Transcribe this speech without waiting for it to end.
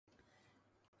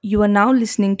You are now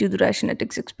listening to the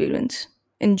Rationetics Experience.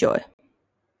 Enjoy.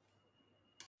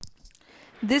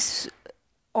 This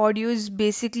audio is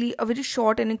basically a very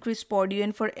short and crisp audio,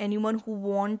 and for anyone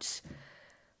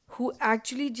who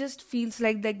actually just feels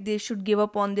like they should give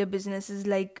up on their businesses,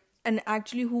 and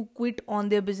actually who quit on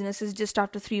their businesses just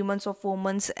after 3 months or 4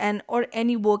 months, and or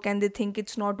any work, and they think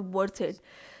it's not worth it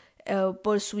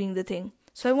pursuing the thing.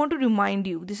 So I want to remind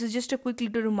you, this is just a quick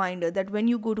little reminder that when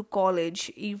you go to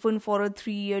college, even for a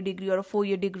 3 year degree or a 4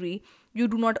 year degree, you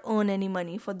do not earn any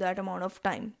money for that amount of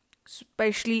time.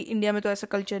 Especially India में तो ऐसा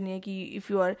culture नहीं है कि if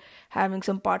you are having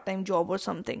some part time job or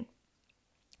something,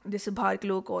 जैसे बाहर के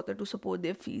लोगों को होता है to support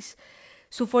their fees.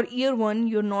 So for year one,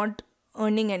 you're not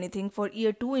earning anything. For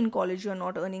year two in college, you're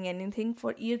not earning anything.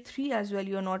 For year three as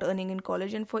well, you're not earning in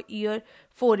college. And for year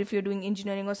four, if you're doing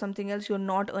engineering or something else, you're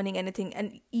not earning anything.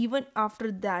 And even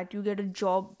after that, you get a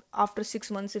job after 6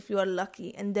 months if you are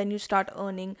lucky. And then you start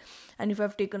earning. And if you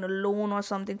have taken a loan or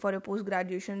something for your post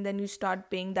graduation, then you start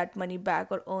paying that money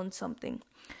back or earn something.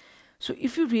 So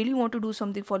if you really want to do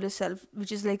something for yourself,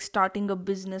 which is like starting a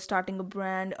business, starting a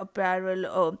brand, apparel,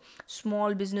 a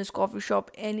small business, coffee shop,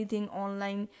 anything,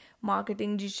 online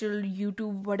marketing, digital,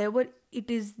 YouTube, whatever it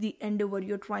is, the endeavor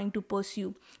you're trying to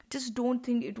pursue, just don't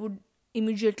think it would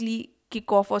immediately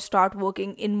kick off or start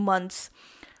working in months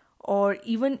or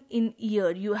even in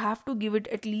year. You have to give it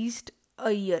at least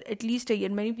a year, at least a year.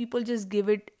 Many people just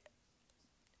give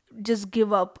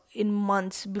up in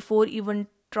months before even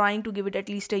trying to give it at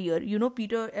least a year. You know,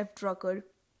 Peter F. Drucker,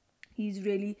 he's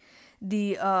really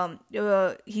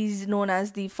he's known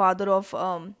as the father of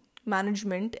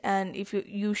management, and if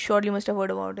you surely must have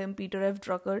heard about him, Peter F.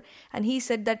 Drucker. And he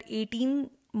said that 18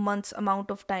 months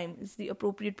amount of time is the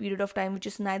appropriate period of time, which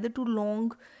is neither too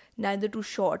long neither too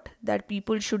short, that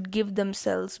people should give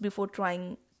themselves before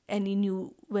trying any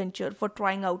new venture, for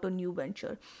trying out a new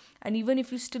venture. And even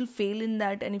if you still fail in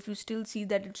that, and if you still see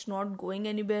that it's not going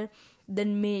anywhere,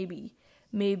 then maybe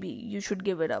you should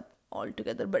give it up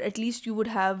altogether. But at least you would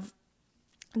have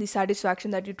the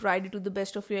satisfaction that you tried it to the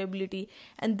best of your ability.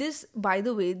 And this, by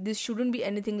the way, this shouldn't be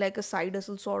anything like a side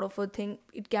hustle sort of a thing.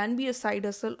 It can be a side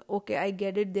hustle, okay, I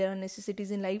get it, there are necessities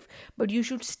in life, but you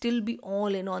should still be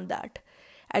all in on that.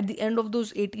 At the end of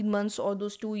those 18 months or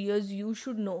those 2 years, you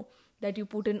should know that you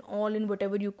put in all in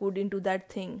whatever you could into that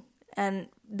thing. And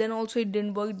then also it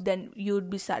didn't work, then you would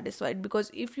be satisfied.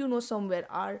 Because if you know somewhere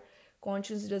our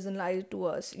conscience doesn't lie to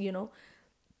us,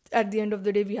 at the end of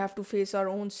the day we have to face our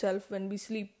own self when we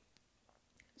sleep.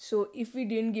 So if we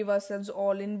didn't give ourselves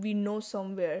all in, we know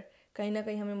somewhere कहीं ना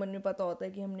कहीं हमें मन में पता होता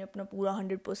है कि हमने अपना पूरा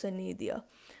 100% नहीं दिया.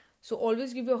 So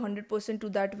always give your 100% to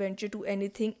that venture, to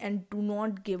anything, and do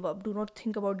not give up. Do not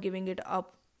think about giving it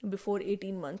up before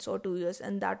 18 months or 2 years.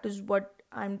 And that is what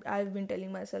I've been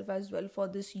telling myself as well for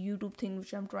this YouTube thing,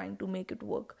 which I'm trying to make it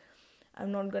work.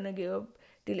 I'm not gonna give up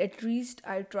till at least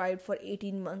I tried for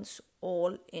 18 months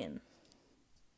all in.